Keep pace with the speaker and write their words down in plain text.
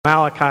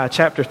Malachi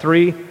chapter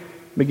 3,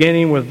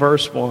 beginning with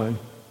verse 1.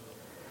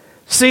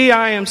 See,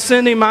 I am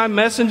sending my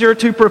messenger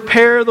to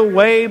prepare the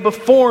way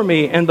before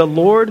me, and the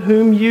Lord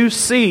whom you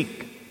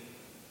seek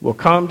will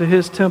come to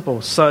his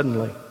temple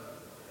suddenly.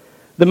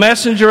 The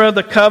messenger of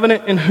the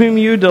covenant in whom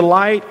you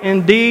delight,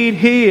 indeed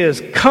he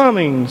is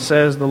coming,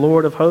 says the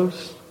Lord of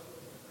hosts.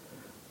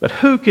 But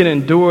who can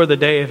endure the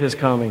day of his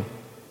coming?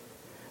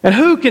 And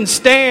who can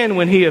stand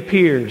when he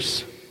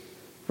appears?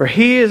 For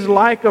he is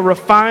like a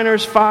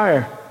refiner's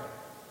fire,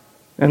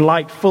 and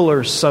like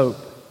fuller's soap.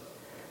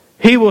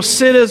 He will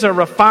sit as a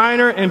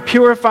refiner and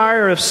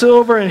purifier of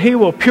silver, and he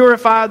will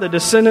purify the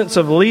descendants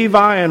of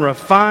Levi and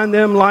refine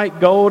them like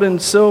gold and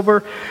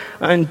silver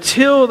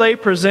until they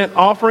present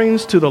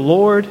offerings to the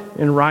Lord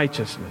in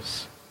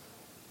righteousness.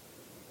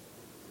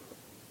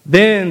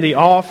 Then the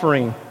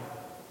offering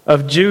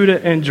of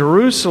Judah and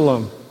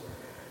Jerusalem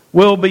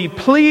will be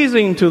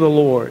pleasing to the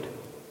Lord,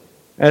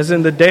 as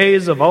in the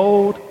days of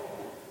old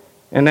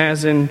and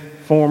as in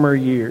former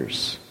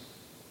years.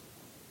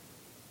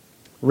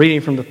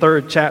 Reading from the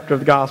 3rd chapter of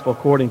the Gospel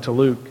according to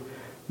Luke,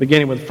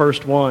 beginning with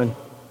verse 1.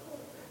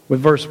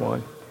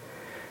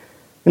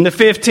 In the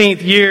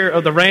 15th year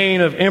of the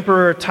reign of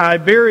Emperor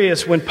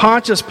Tiberius, when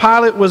Pontius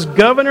Pilate was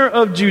governor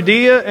of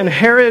Judea and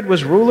Herod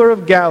was ruler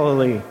of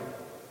Galilee,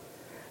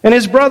 and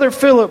his brother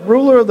Philip,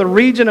 ruler of the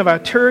region of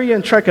Iturea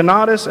and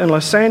Trachonitis, and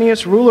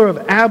Lysanias, ruler of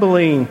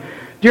Abilene,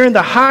 during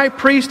the high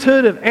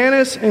priesthood of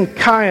Annas and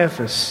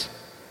Caiaphas,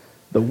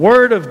 the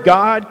word of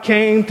God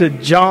came to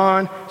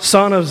John,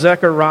 son of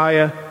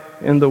Zechariah,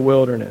 in the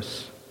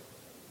wilderness.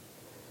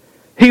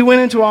 He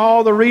went into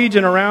all the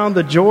region around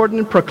the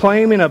Jordan,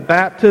 proclaiming a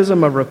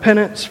baptism of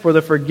repentance for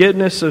the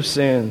forgiveness of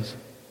sins.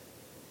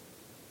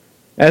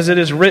 As it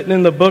is written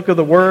in the book of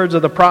the words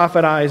of the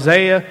prophet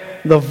Isaiah,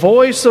 the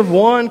voice of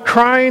one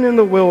crying in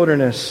the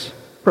wilderness,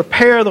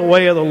 prepare the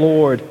way of the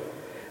Lord,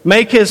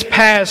 make his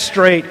path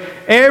straight,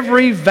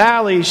 every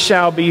valley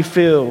shall be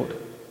filled,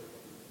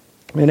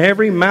 and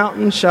every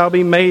mountain shall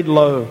be made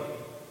low,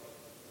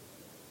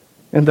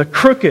 and the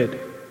crooked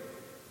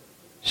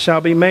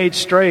shall be made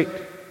straight,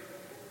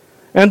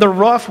 and the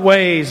rough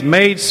ways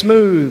made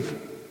smooth,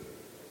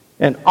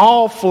 and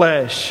all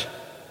flesh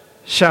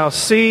shall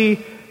see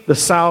the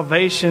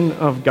salvation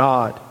of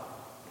God.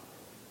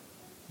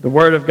 The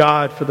word of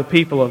God for the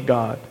people of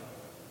God.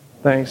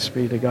 Thanks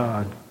be to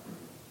God.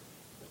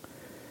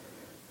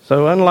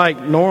 So unlike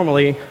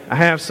normally, I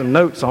have some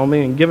notes on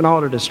me, and given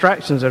all the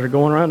distractions that are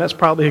going around, that's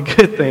probably a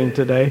good thing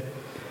today.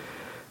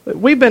 But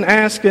we've been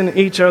asking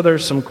each other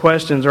some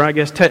questions, or I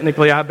guess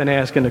technically I've been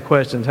asking the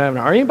questions, haven't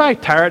I? Are anybody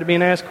tired of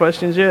being asked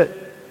questions yet?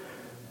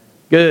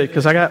 Good,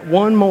 because I got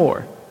one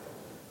more.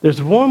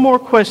 There's one more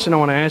question I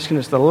want to ask you, and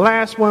it's the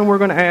last one we're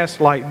going to ask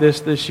like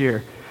this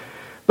year.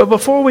 But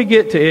before we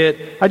get to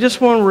it, I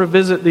just want to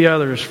revisit the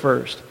others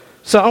first.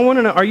 So I want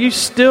to know, are you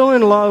still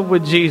in love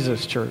with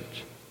Jesus, church?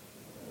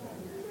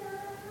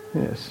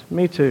 Yes,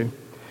 me too.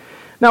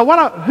 Now,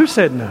 who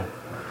said no?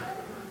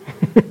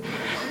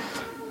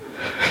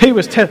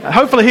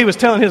 Hopefully he was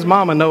telling his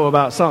mama no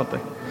about something.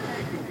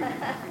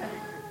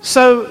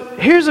 So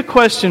here's a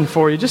question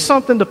for you, just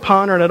something to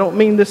ponder, and I don't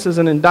mean this as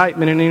an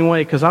indictment in any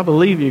way, because I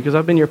believe you, because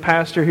I've been your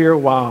pastor here a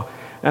while,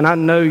 and I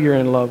know you're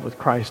in love with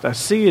Christ. I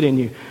see it in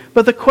you.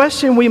 But the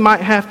question we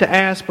might have to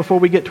ask before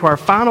we get to our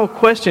final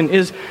question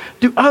is,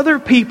 do other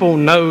people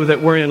know that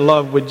we're in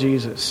love with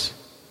Jesus?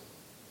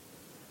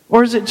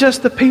 Or is it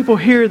just the people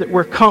here that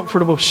we're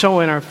comfortable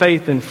showing our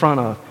faith in front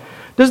of?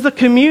 Does the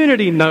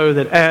community know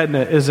that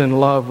Adna is in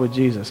love with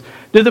Jesus?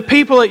 Do the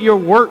people at your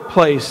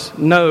workplace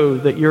know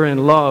that you're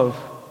in love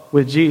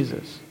with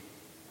Jesus?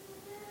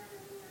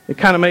 It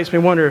kind of makes me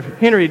wonder,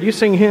 Henry, do you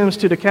sing hymns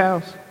to the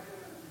cows?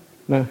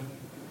 No.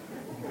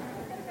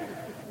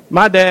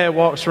 My dad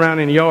walks around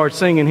in the yard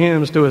singing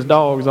hymns to his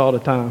dogs all the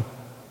time.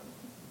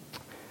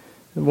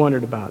 I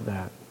wondered about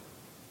that.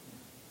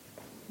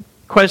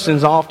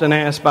 Questions often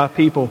asked by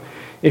people,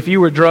 if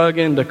you were drug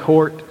into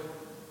court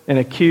and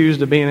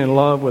accused of being in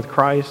love with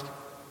Christ,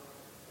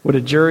 would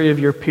a jury of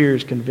your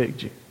peers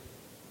convict you?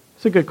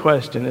 It's a good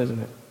question, isn't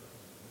it?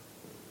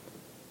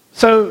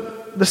 So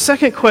the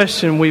second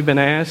question we've been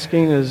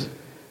asking is,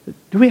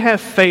 do we have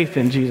faith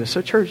in Jesus?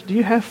 So church, do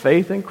you have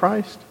faith in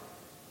Christ?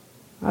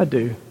 I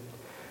do.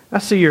 I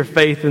see your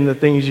faith in the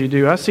things you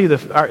do. I see the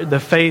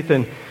faith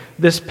in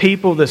this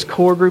people, this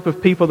core group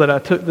of people that I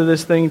took to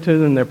this thing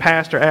to, and their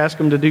pastor asked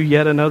them to do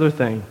yet another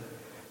thing.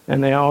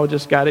 And they all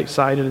just got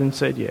excited and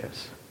said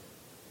yes.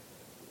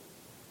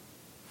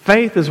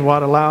 Faith is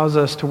what allows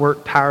us to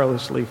work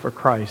tirelessly for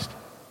Christ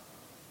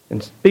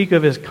and speak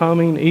of his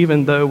coming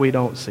even though we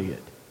don't see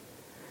it.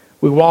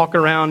 We walk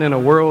around in a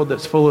world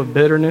that's full of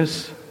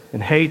bitterness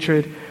and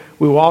hatred.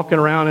 We walk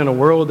around in a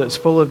world that's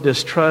full of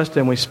distrust,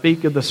 and we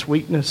speak of the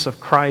sweetness of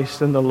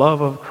Christ and the love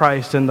of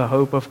Christ and the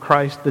hope of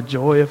Christ, the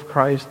joy of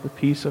Christ, the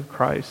peace of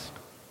Christ.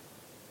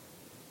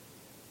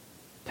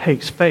 It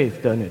takes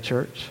faith, doesn't it,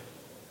 church?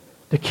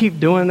 To keep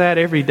doing that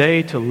every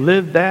day, to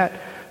live that,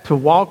 to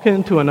walk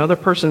into another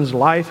person's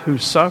life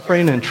who's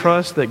suffering and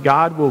trust that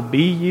God will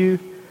be you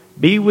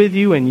be with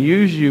you, and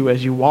use you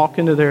as you walk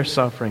into their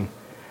suffering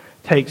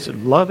takes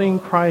loving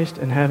Christ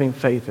and having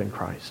faith in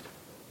Christ.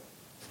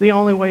 It's the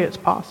only way it's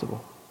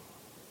possible.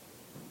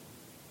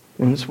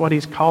 And it's what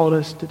He's called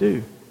us to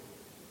do.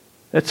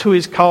 That's who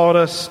He's called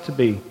us to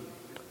be.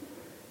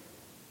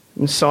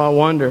 And so I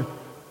wonder,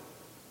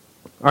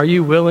 are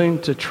you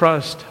willing to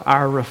trust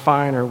our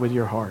refiner with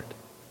your heart?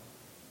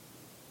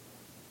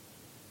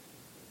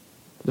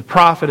 The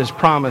prophet has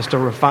promised a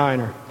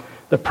refiner.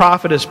 The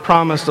prophet has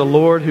promised a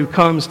Lord who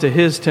comes to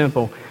His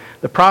temple.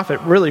 The prophet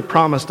really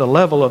promised a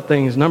level of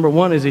things. Number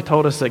one is he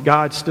told us that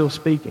God's still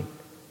speaking,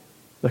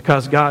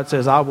 because God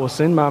says, I will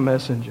send my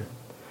messenger.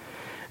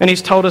 And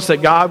He's told us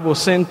that God will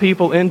send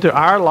people into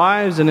our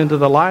lives and into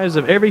the lives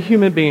of every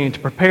human being to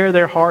prepare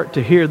their heart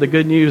to hear the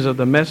good news of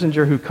the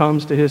messenger who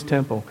comes to His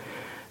temple.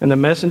 And the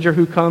messenger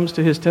who comes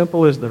to His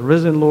temple is the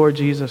risen Lord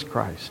Jesus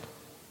Christ.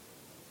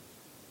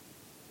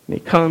 And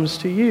He comes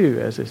to you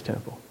as His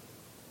temple,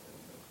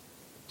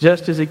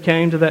 just as He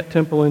came to that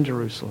temple in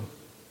Jerusalem.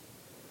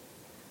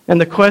 And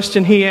the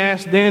question He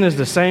asked then is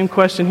the same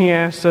question He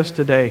asks us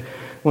today.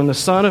 When the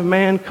Son of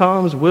Man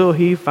comes, will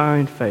He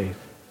find faith?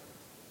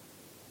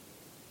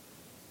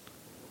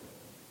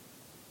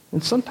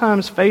 And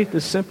sometimes faith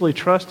is simply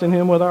trusting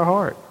Him with our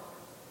heart.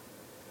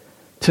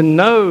 To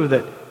know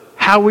that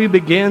how we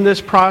begin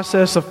this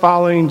process of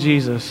following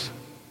Jesus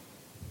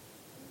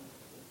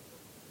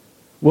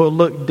will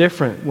look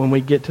different when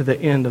we get to the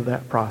end of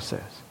that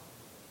process.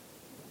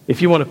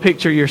 If you want to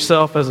picture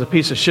yourself as a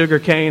piece of sugar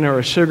cane or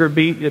a sugar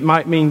beet, it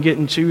might mean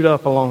getting chewed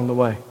up along the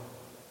way.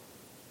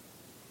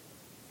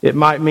 It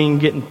might mean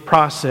getting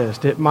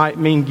processed. It might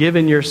mean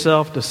giving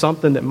yourself to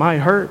something that might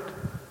hurt.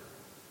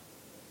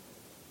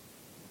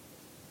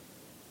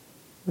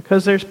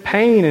 Because there's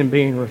pain in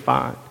being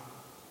refined.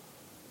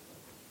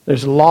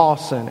 There's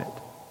loss in it.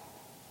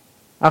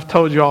 I've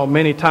told you all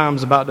many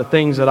times about the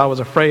things that I was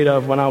afraid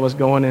of when I was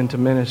going into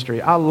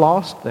ministry. I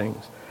lost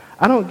things.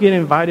 I don't get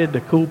invited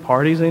to cool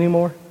parties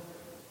anymore.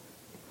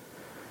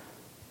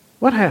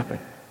 What happened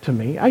to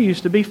me? I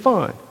used to be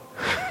fun.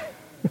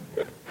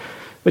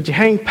 But you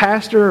hang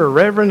pastor or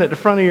reverend at the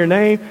front of your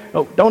name.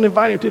 Oh, don't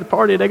invite him to the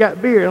party. They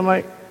got beer. I'm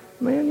like,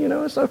 man,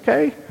 it's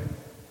okay.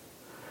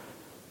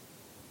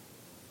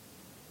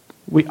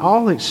 We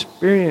all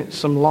experience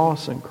some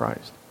loss in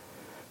Christ.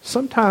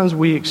 Sometimes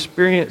we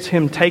experience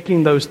Him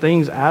taking those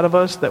things out of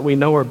us that we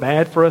know are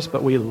bad for us,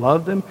 but we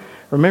love them.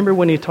 Remember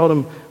when He told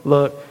them,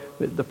 look,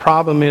 the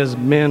problem is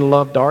men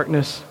love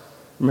darkness.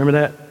 Remember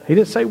that? He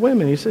didn't say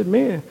women, He said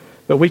men.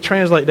 But we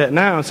translate that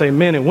now and say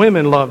men and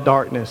women love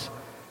darkness.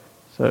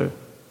 So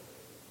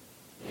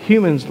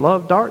humans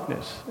love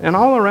darkness. And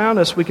all around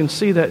us we can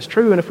see that's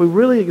true. And if we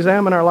really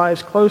examine our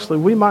lives closely,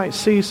 we might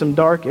see some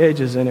dark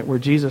edges in it where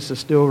Jesus is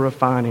still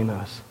refining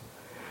us.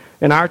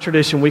 In our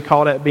tradition, we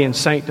call that being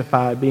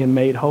sanctified, being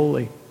made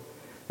holy.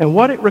 And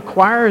what it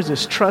requires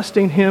is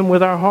trusting Him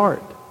with our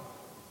heart.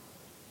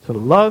 To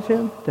love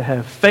Him, to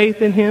have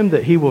faith in Him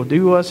that He will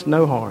do us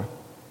no harm.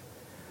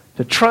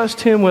 To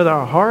trust Him with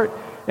our heart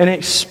and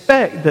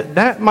expect that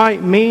that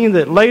might mean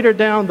that later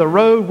down the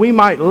road we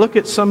might look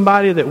at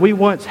somebody that we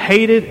once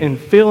hated and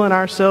feel in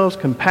ourselves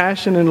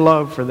compassion and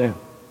love for them.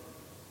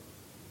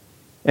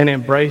 And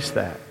embrace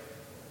that.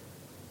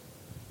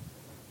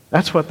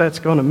 That's what that's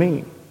going to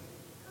mean.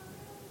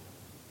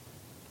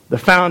 The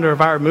founder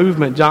of our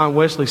movement, John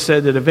Wesley,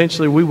 said that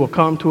eventually we will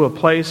come to a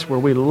place where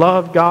we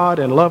love God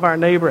and love our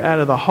neighbor out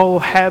of the whole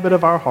habit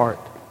of our heart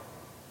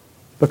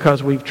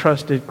because we've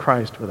trusted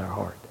Christ with our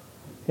heart.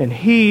 And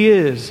He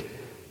is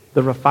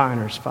the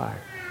refiner's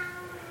fire.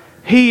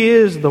 He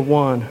is the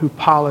one who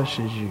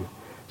polishes you,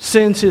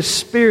 sends His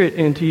Spirit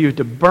into you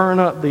to burn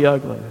up the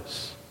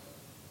ugliness.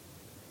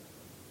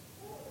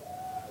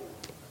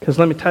 Because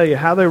let me tell you,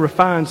 how they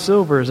refine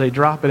silver is they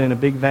drop it in a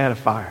big vat of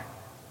fire.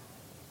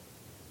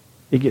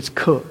 It gets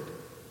cooked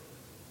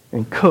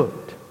and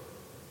cooked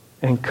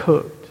and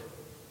cooked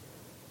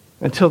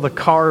until the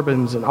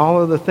carbons and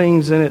all of the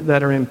things in it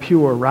that are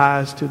impure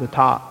rise to the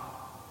top.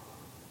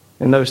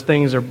 And those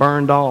things are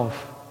burned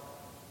off.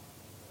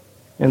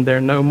 And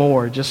they're no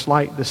more, just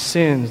like the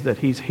sins that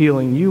He's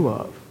healing you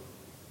of.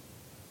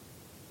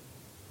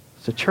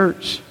 So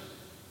church,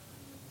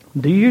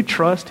 do you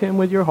trust Him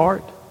with your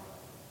heart?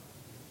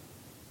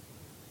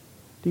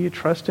 Do you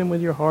trust Him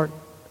with your heart?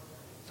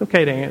 It's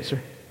okay to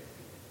answer.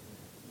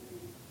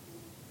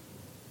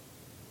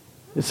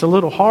 It's a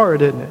little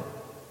hard, isn't it?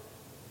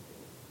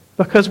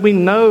 Because we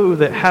know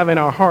that having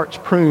our hearts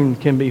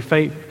pruned can be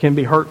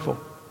hurtful.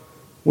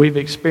 We've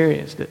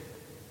experienced it.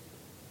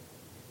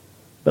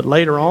 But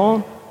later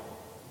on,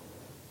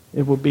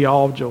 it will be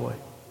all joy.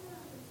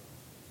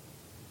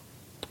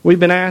 We've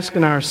been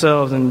asking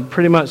ourselves, and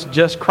pretty much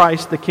just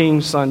Christ the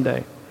King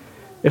Sunday,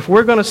 if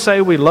we're going to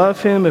say we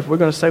love Him, if we're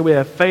going to say we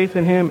have faith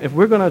in Him, if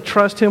we're going to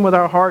trust Him with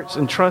our hearts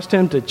and trust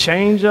Him to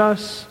change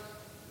us,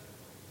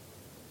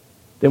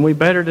 then we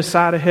better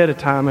decide ahead of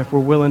time if we're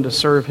willing to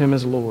serve Him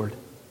as Lord.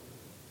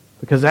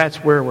 Because that's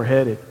where we're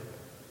headed.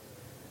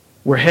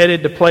 We're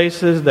headed to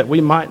places that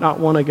we might not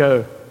want to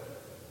go.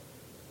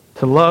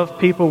 To love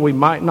people we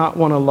might not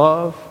want to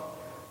love.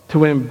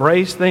 to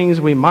embrace things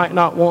we might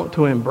not want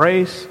to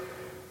embrace,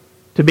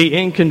 to be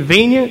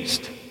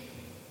inconvenienced,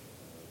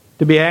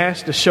 to be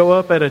asked to show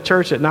up at a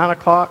church at 9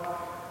 o'clock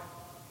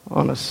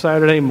on a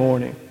Saturday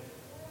morning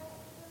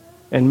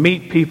and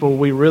meet people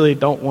we really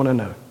don't want to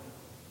know.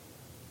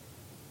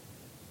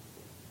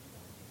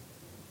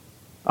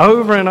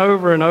 Over and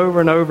over and over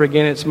and over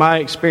again, it's my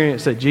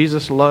experience that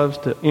Jesus loves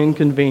to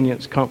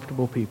inconvenience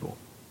comfortable people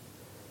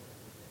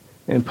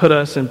and put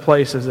us in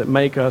places that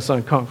make us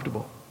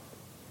uncomfortable.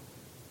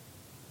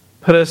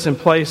 Put us in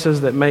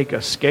places that make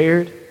us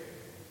scared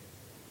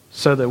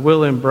so that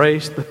we'll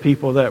embrace the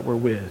people that we're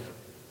with.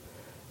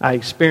 I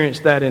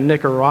experienced that in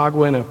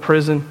Nicaragua in a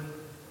prison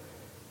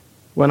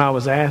when I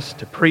was asked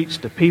to preach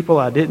to people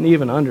I didn't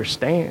even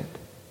understand.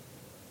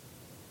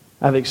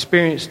 I've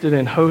experienced it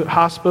in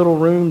hospital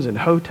rooms and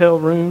hotel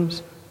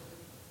rooms.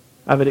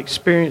 I've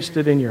experienced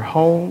it in your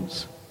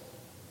homes.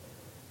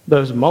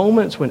 Those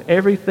moments when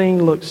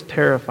everything looks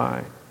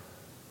terrifying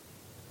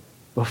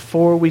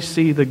before we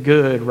see the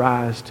good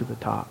rise to the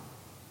top.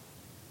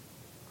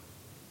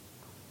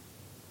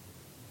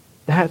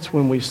 That's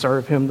when we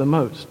serve Him the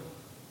most.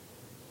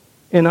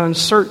 In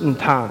uncertain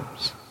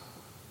times.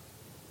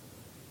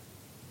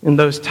 In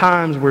those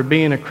times where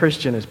being a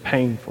Christian is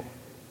painful.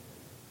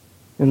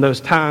 In those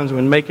times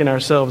when making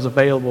ourselves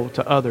available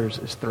to others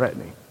is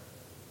threatening.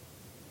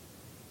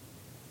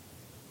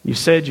 You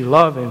said you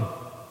love Him.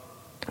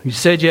 You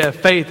said you have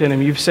faith in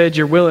Him. You've said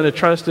you're willing to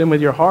trust Him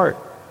with your heart.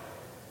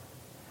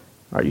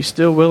 Are you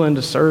still willing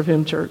to serve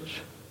Him,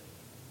 church?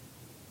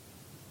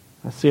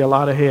 I see a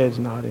lot of heads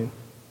nodding.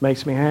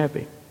 Makes me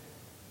happy.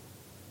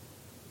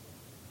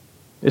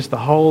 It's the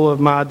whole of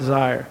my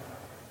desire.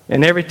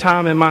 And every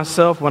time in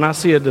myself, when I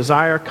see a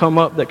desire come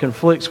up that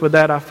conflicts with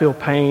that, I feel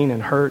pain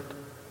and hurt.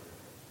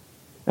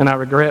 And I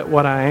regret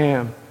what I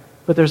am.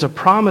 But there's a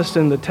promise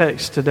in the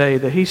text today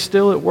that He's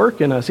still at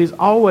work in us. He's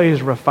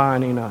always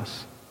refining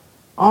us.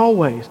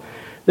 Always.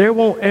 There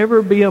won't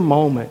ever be a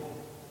moment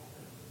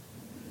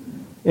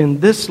in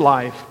this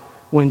life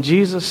when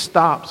Jesus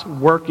stops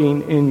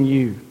working in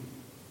you.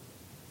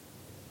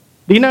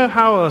 Do you know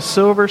how a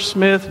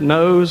silversmith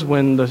knows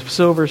when the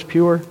silver's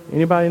pure?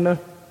 Anybody know?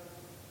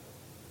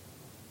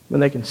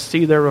 When they can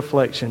see their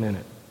reflection in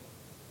it.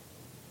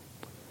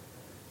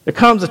 There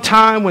comes a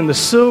time when the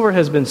silver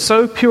has been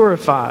so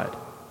purified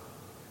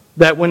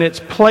that when it's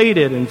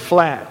plated and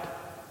flat,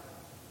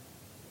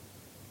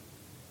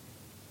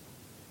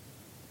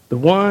 the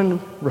one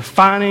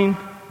refining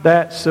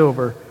that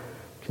silver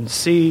can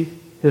see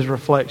his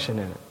reflection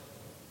in it.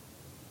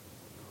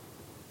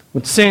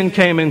 When sin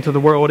came into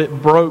the world, it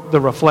broke the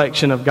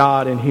reflection of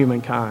God in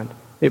humankind.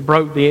 It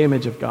broke the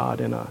image of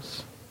God in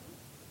us.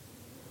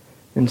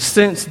 And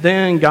since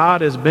then,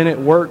 God has been at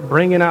work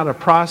bringing out a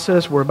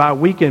process whereby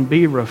we can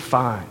be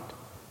refined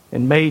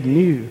and made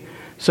new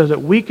so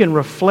that we can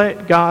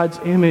reflect God's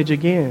image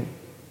again.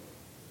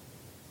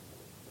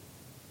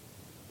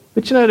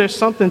 But you know, there's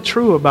something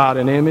true about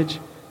an image.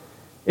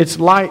 It's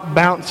light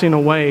bouncing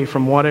away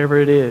from whatever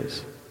it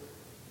is.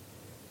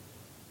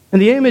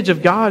 And the image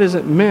of God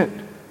isn't meant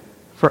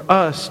for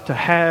us to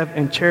have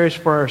and cherish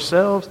for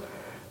ourselves.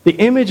 The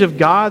image of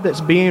God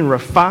that's being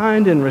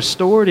refined and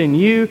restored in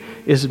you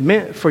is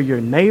meant for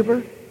your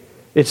neighbor.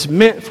 It's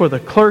meant for the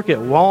clerk at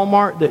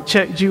Walmart that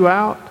checked you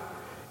out.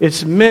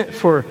 It's meant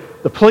for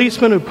the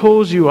policeman who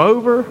pulls you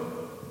over.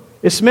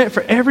 It's meant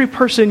for every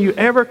person you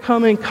ever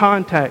come in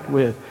contact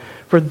with,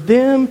 for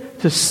them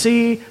to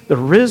see the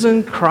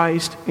risen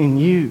Christ in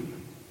you.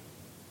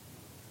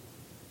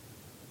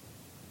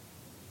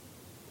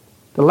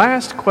 The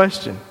last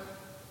question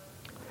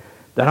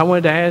that I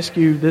wanted to ask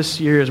you this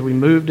year as we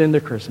moved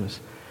into Christmas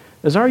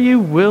is, are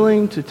you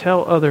willing to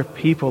tell other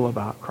people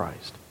about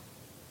Christ?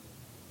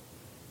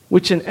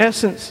 Which in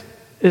essence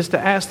is to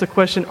ask the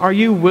question, are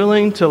you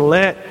willing to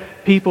let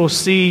people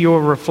see your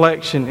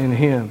reflection in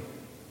Him?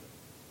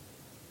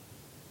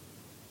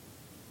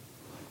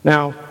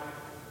 Now,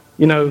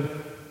 you know,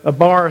 a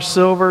bar of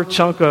silver,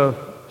 chunk of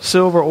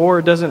silver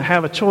ore doesn't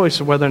have a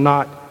choice of whether or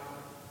not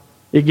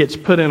it gets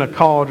put in a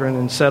cauldron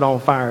and set on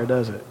fire,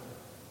 does it?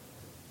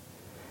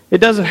 It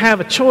doesn't have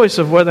a choice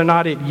of whether or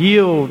not it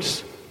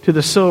yields to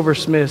the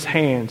silversmith's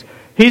hands.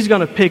 He's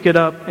going to pick it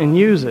up and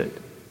use it.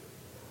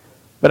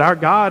 But our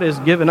God has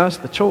given us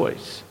the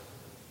choice.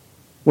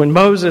 When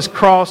Moses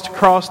crossed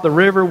across the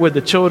river with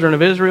the children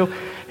of Israel,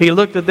 he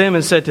looked at them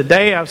and said,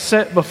 "Today I've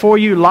set before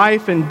you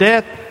life and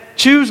death.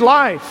 Choose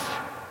life."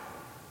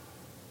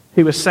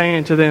 He was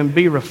saying to them,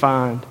 be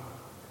refined.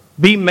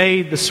 Be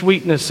made the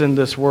sweetness in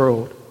this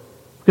world.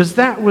 Because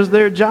that was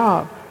their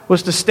job,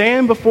 was to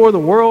stand before the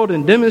world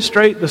and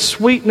demonstrate the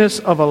sweetness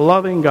of a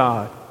loving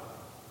God.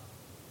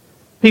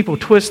 People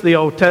twist the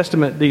Old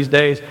Testament these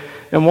days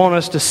and want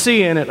us to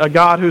see in it a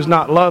God who's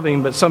not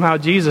loving, but somehow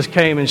Jesus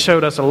came and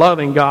showed us a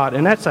loving God.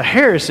 And that's a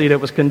heresy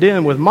that was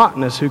condemned with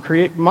Montanus, who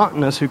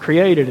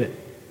created it.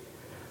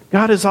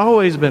 God has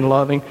always been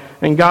loving,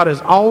 and God has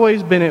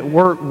always been at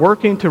work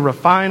working to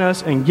refine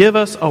us and give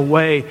us a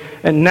way.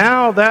 And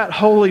now that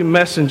holy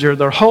messenger,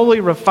 the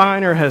holy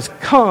refiner, has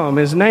come.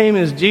 His name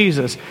is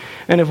Jesus.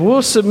 And if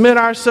we'll submit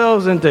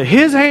ourselves into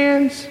His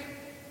hands,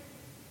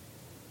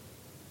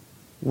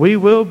 we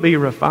will be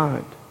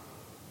refined.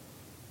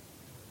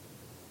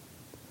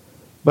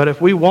 But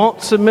if we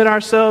won't submit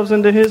ourselves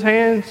into His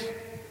hands,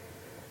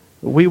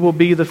 we will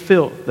be the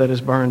filth that is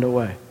burned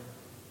away.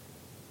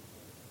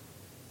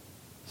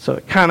 So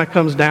it kind of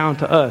comes down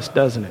to us,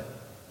 doesn't it?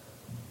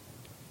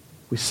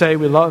 We say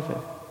we love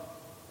Him.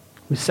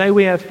 We say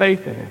we have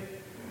faith in Him.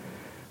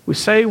 We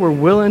say we're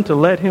willing to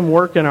let Him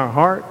work in our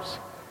hearts.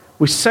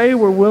 We say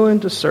we're willing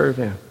to serve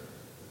Him.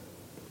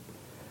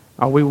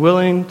 Are we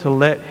willing to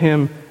let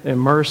Him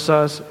immerse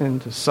us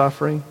into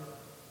suffering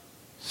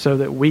so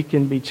that we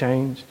can be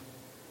changed?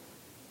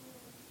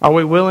 Are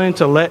we willing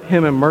to let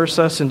Him immerse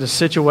us into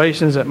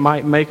situations that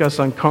might make us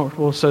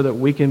uncomfortable so that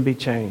we can be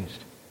changed?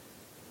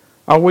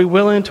 Are we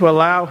willing to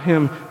allow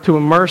Him to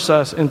immerse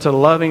us into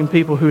loving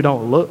people who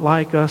don't look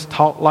like us,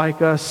 talk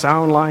like us,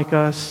 sound like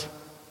us,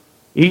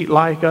 eat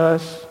like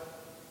us?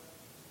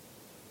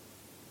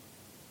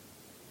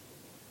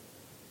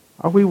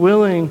 Are we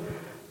willing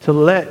to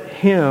let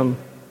Him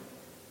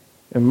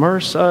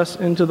immerse us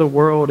into the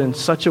world in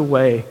such a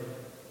way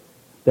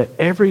that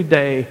every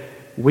day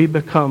we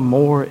become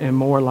more and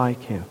more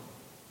like Him?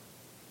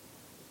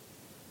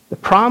 The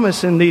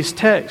promise in these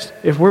texts,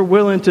 if we're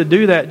willing to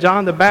do that,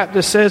 John the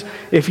Baptist says,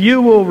 if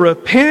you will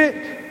repent,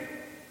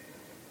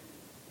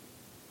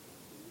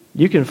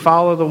 you can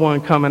follow the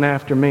one coming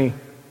after me.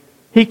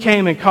 He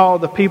came and called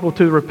the people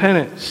to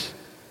repentance.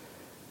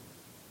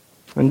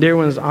 And dear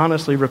ones,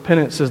 honestly,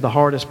 repentance is the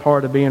hardest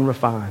part of being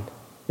refined.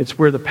 It's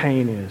where the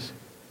pain is.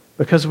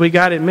 Because we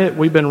got to admit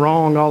we've been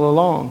wrong all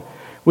along.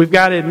 We've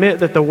got to admit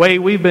that the way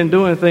we've been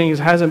doing things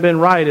hasn't been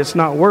right. It's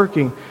not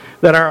working.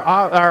 That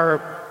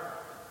our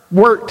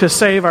work to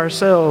save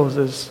ourselves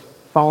is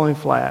falling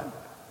flat.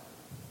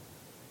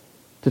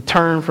 To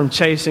turn from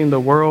chasing the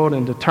world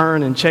and to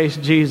turn and chase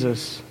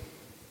Jesus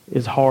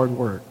is hard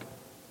work.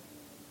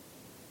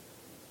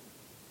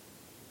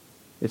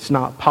 It's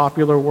not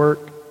popular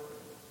work.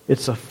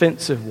 It's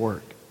offensive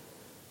work.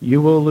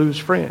 You will lose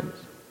friends.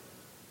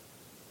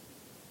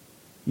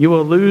 You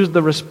will lose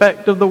the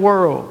respect of the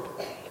world.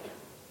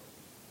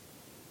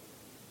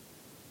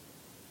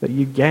 But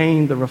you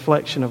gain the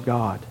reflection of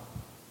God.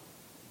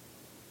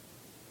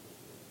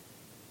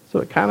 So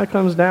it kind of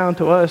comes down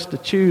to us to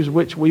choose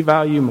which we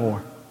value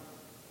more.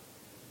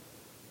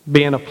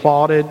 Being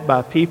applauded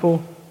by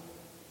people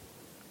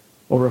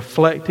or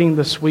reflecting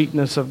the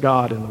sweetness of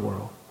God in the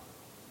world.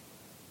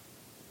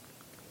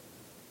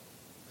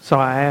 So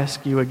I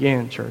ask you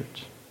again,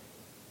 church.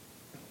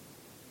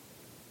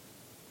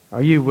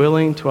 Are you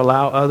willing to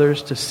allow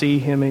others to see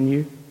Him in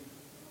you?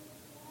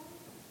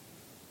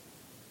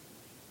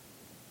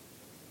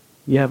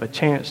 You have a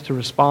chance to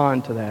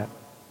respond to that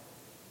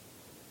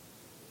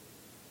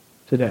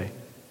today.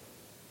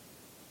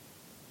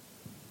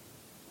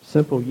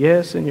 Simple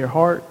yes in your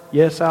heart,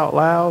 yes out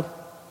loud.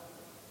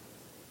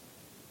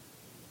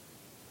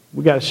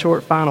 We got a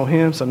short final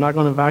hymn, so I'm not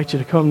going to invite you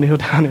to come kneel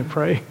down and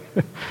pray.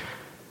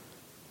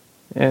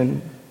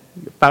 And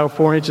you're about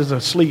 4 inches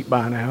of sleep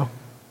by now.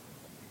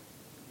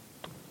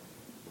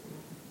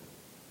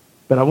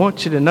 But I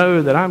want you to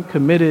know that I'm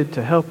committed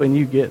to helping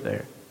you get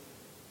there.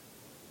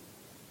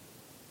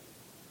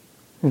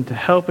 And to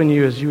helping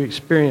you as you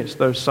experience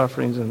those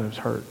sufferings and those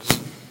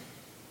hurts.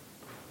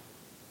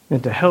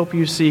 And to help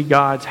you see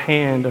God's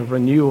hand of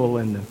renewal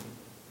in them.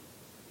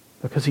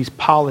 Because He's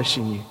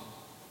polishing you.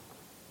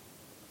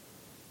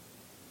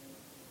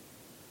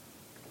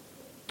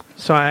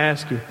 So I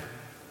ask you,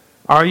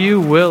 are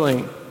you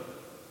willing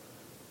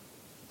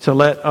to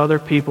let other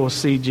people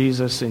see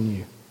Jesus in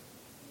you?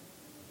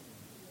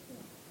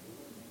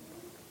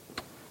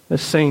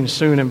 Let's sing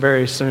Soon and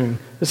Very Soon.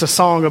 It's a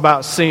song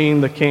about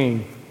seeing the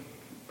King.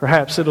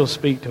 Perhaps it'll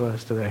speak to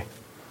us today.